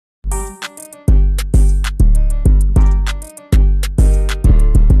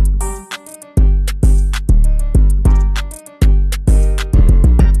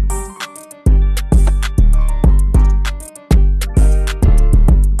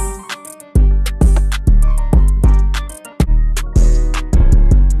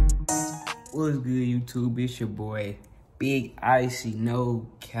YouTube? It's your boy, Big Icy, no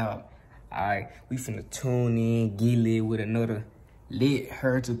cap. Alright, we finna tune in, get lit with another lit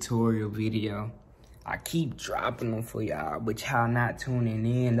hair tutorial video. I keep dropping them for y'all, but y'all not tuning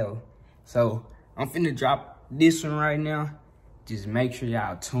in though. So, I'm finna drop this one right now. Just make sure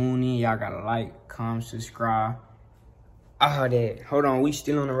y'all tune in. Y'all gotta like, comment, subscribe. All that. Hold on, we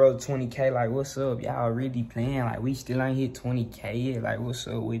still on the road to 20K. Like, what's up? Y'all really playing? Like, we still ain't hit 20K yet. Like, what's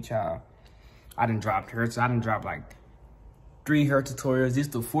up with y'all? I done dropped her. So I done dropped like 3 hair tutorials. This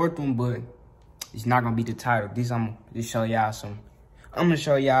the 4th one, but it's not gonna be the title. This I'm gonna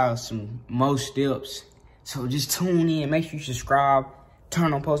show y'all some more steps. So just tune in. Make sure you subscribe.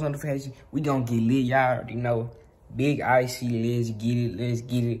 Turn on post notifications. We gonna get lit. Y'all already know. Big Icy. Let's get it. Let's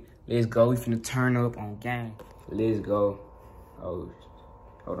get it. Let's go. We finna turn up on game. Let's go. Oh,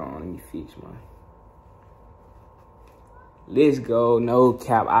 hold on, let me fix mine. Let's go, no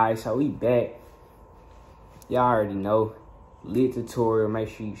cap. Alright, so we back. Y'all already know. Lit tutorial. Make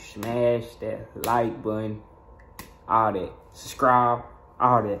sure you smash that like button. All that. Subscribe.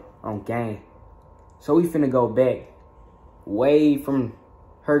 All that on game. So we finna go back way from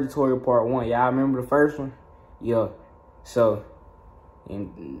her tutorial part 1. Y'all remember the first one? Yeah. So,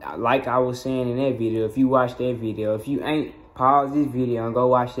 and like I was saying in that video, if you watch that video, if you ain't, pause this video and go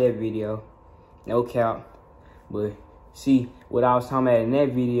watch that video. No cap. But see, what I was talking about in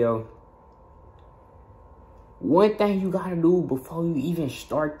that video, one thing you gotta do before you even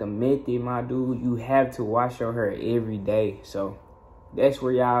start the method, my dude, you have to wash your hair every day. So that's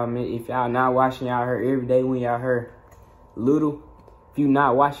where y'all, if y'all not washing y'all hair every day when y'all hair little, if you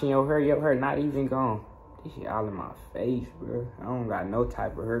not washing your hair not even gone. This shit all in my face, bro. I don't got no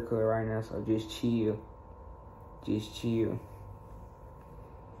type of haircut right now, so just chill. Just chill.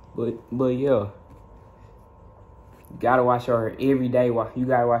 But yeah. You gotta wash your hair every day. You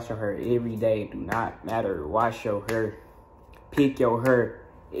gotta wash your hair every day. Do not matter. Wash your hair. Pick your hair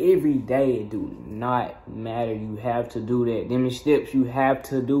every day. It do not matter. You have to do that. Them steps you have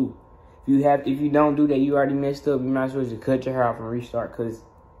to do. If you don't do that, you already messed up. You might as well just cut your hair off and restart. Cause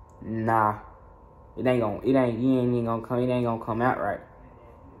nah. It ain't gonna come out right.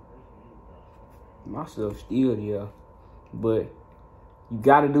 My stuff still there. But you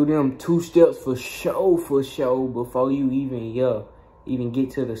gotta do them 2 steps for sure, before you even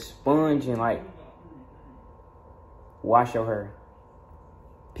get to the sponge and like wash your hair.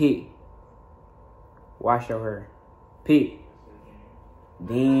 Pick. Wash your hair. Pick.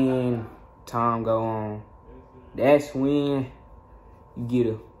 Then time go on. That's when you get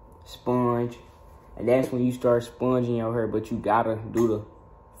a sponge. And that's when you start sponging your hair. But you gotta do the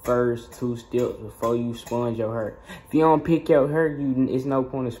first 2 steps before you sponge your hair. If you don't pick your hair, it's no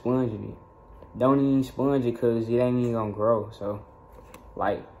point of sponging it. Don't even sponge it because it ain't even gonna grow. So,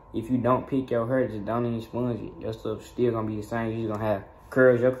 like, if you don't pick your hair, just don't even sponge it. Your stuff's still gonna be the same. You're just gonna have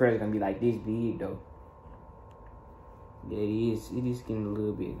curls. Your curls gonna be like this big, though. Yeah, it is getting a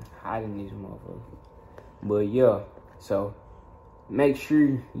little bit hot in this motherfucker. But, yeah. So, make sure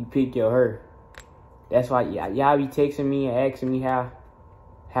you pick your hair. That's why y'all be texting me and asking me how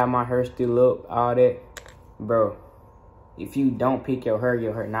my hair still up, all that. Bro, if you don't pick your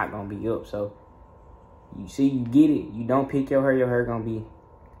hair not gonna be up. So, you see, you get it. You don't pick your hair gonna be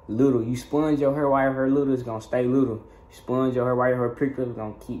little. You sponge your hair while your hair little, it's gonna stay little. You sponge your hair while your hair picked up, it's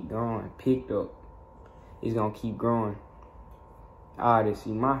gonna keep growing. Picked up, it's gonna keep growing. All that,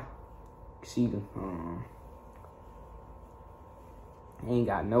 see the, ain't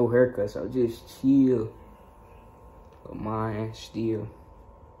got no haircut, so just chill. But mine still.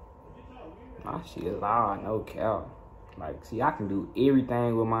 My shit loud, no cap. Like, see, I can do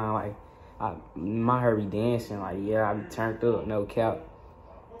everything with mine. Like, my hair be dancing. Like, yeah, I be turned up, no cap.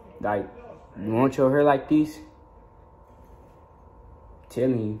 Like, you want your hair like this?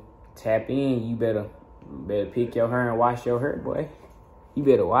 Telling you, tap in. You better pick your hair and wash your hair, boy. You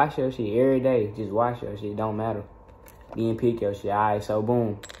better wash your shit every day. Just wash your shit, don't matter. Then pick your shit. Alright, so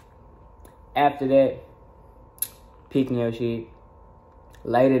boom. After that, picking your shit,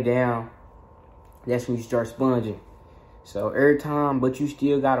 lay it down. That's when you start sponging. So every time, but you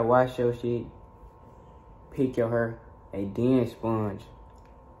still gotta wash your shit, pick your hair, and then sponge.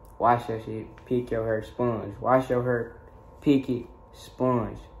 Wash your shit, pick your hair, sponge. Wash your hair, pick it,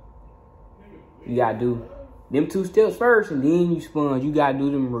 sponge. You gotta do them 2 steps first, and then you sponge. You gotta do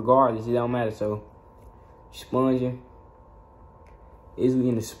them regardless. It don't matter. So sponging. Is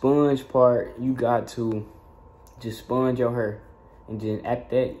in the sponge part, you got to just sponge your hair. And then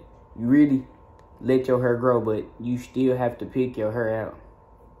after that, you really let your hair grow, but you still have to pick your hair out.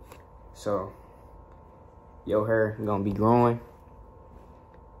 So, your hair gonna be growing.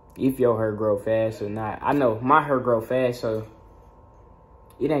 if your hair grow fast or not. I know my hair grow fast, so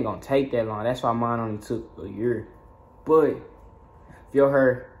it ain't gonna take that long. That's why mine only took a year. But if your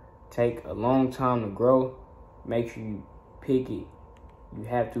hair take a long time to grow, make sure you pick it. You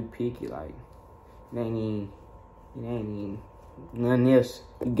have to pick it. Like, it ain't even nothing else.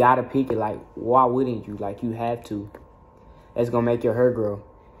 You gotta pick it. Like, why wouldn't you? Like, you have to. That's gonna make your hair grow.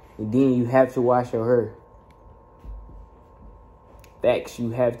 And then you have to wash your hair. Facts, you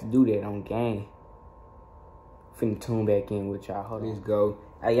have to do that on game. Finna tune back in with y'all. Hold on. Let's go.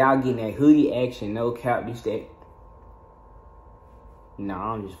 Hey, y'all getting that hoodie action, no cap. This that.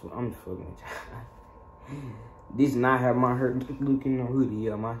 Nah, I'm just fucking with y'all. This not how my hair looking in the hoodie.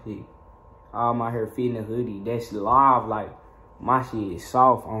 Yeah, my shit. All my hair fit in the hoodie. That's live. Like, my shit is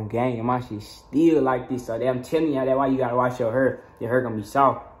soft on gang. And my shit still like this. So I'm telling y'all, that's why you gotta wash your hair. Your hair gonna be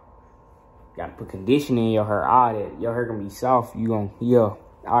soft. You gotta put conditioner in your hair. All that. Your hair gonna be soft. You gonna, yeah.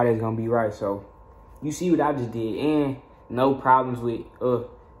 All that's gonna be right. So, you see what I just did. And no problems with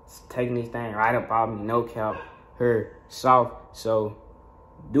taking this thing right up off me. No cap. Hair soft. So,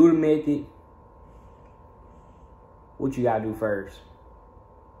 do the method. What you gotta do first?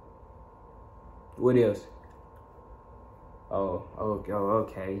 What else? Oh,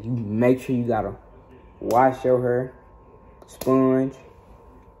 okay. You make sure you gotta wash your hair, sponge.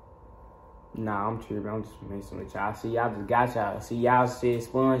 Nah, I'm tripping. I'm just messing with y'all. See, y'all just got y'all. See, y'all said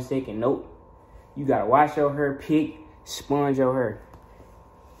sponge second. Nope. You gotta wash your hair, pick, sponge your hair.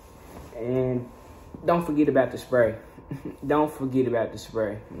 And don't forget about the spray. Don't forget about the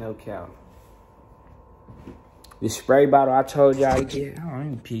spray. No cap. The spray bottle I told y'all to get. I don't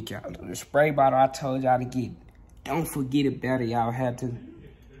even peek out. The spray bottle I told y'all to get. Don't forget about it. Y'all have to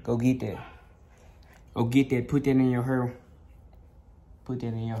go get that. Go get that. Put that in your hair. Put that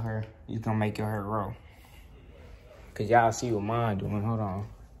in your hair. It's gonna make your hair grow. Cause y'all see what mine doing. Hold on.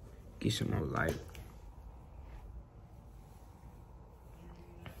 Get some more light.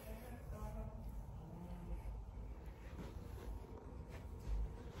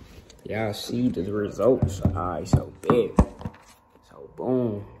 Y'all see the results. Alright, so big. So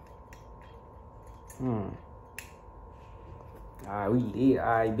boom. Alright, we did.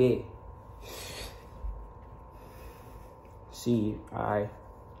 Alright, bet. See, alright.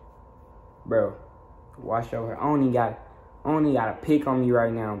 Bro, wash your hair. I only got a pick on me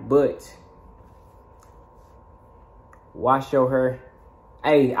right now, but wash your hair.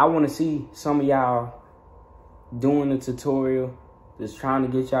 Hey, I want to see some of y'all doing the tutorial. Just trying to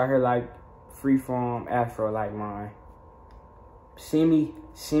get y'all hair like Freeform Afro like mine. Send me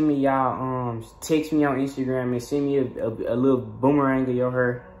y'all text me on Instagram and send me a little boomerang of your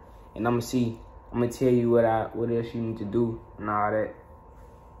hair, and I'm gonna tell you what else you need to do and all that.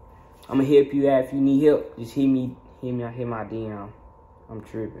 I'm gonna help you out if you need help. Just hit my DM. I'm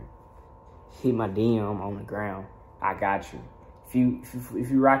tripping. Hit my DM on the ground. I got you.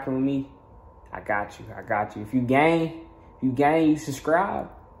 If you rocking with me, I got you. If you gang, you subscribe,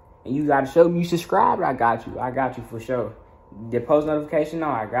 and you gotta show me you subscribed. I got you for sure. The post notification, no,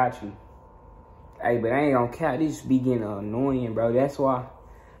 I got you. Hey, but I ain't gonna cap. This be getting annoying, bro. That's why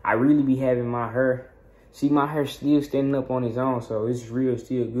I really be having my hair. See, my hair still standing up on its own, so it's real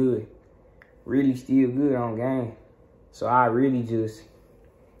still good. Really still good on game. So I really just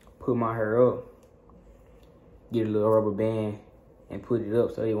put my hair up, get a little rubber band, and put it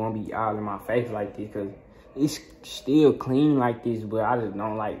up so it won't be all in my face like this, because it's still clean like this, but I just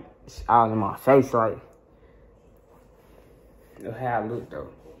don't like it's all in my face like. Look how I look though.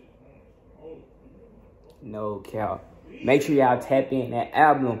 No cap. Make sure y'all tap in that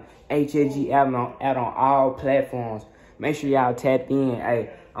album, HSG album out on all platforms. Make sure y'all tap in. Hey,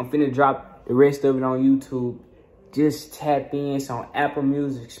 I'm finna drop the rest of it on YouTube. Just tap in. It's on Apple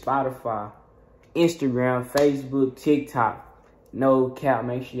Music, Spotify, Instagram, Facebook, TikTok. No cap.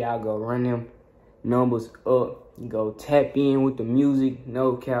 Make sure y'all go run them numbers up. Go tap in with the music.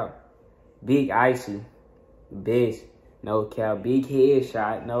 No cap. Big Iiccyy, best. No cap. Big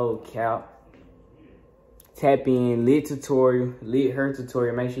headshot. No cap. Tap in. Lit tutorial. Lit her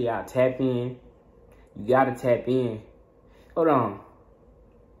tutorial. Make sure y'all tap in. You gotta tap in. Hold on.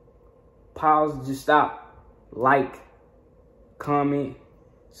 Pause. Just stop. Like. Comment.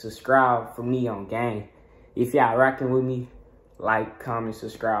 Subscribe for me on game. If y'all rocking with me, like, comment,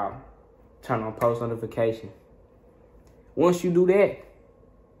 subscribe. Turn on post notification. Once you do that,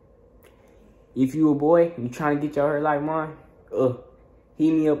 if you a boy, you trying to get your hair like mine,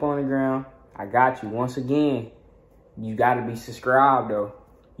 hit me up on the ground. I got you. Once again, you got to be subscribed, though.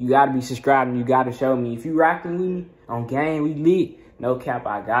 You got to be subscribed, and you got to show me. If you rocking with me on game, we lit. No cap,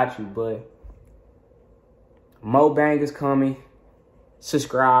 I got you. But more bangers coming.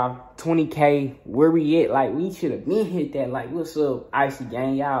 subscribe, 20K, where we at? Like, we should have been hit that. Like, what's up, Iiccyy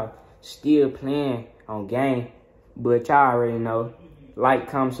gang? Y'all still playing on game, but y'all already know. Like,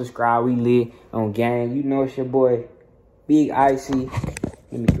 comment, subscribe. We lit on gang. You know it's your boy, Big Iiccyy.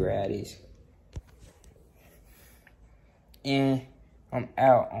 Let me grab this. And I'm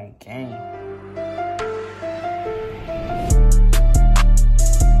out on game.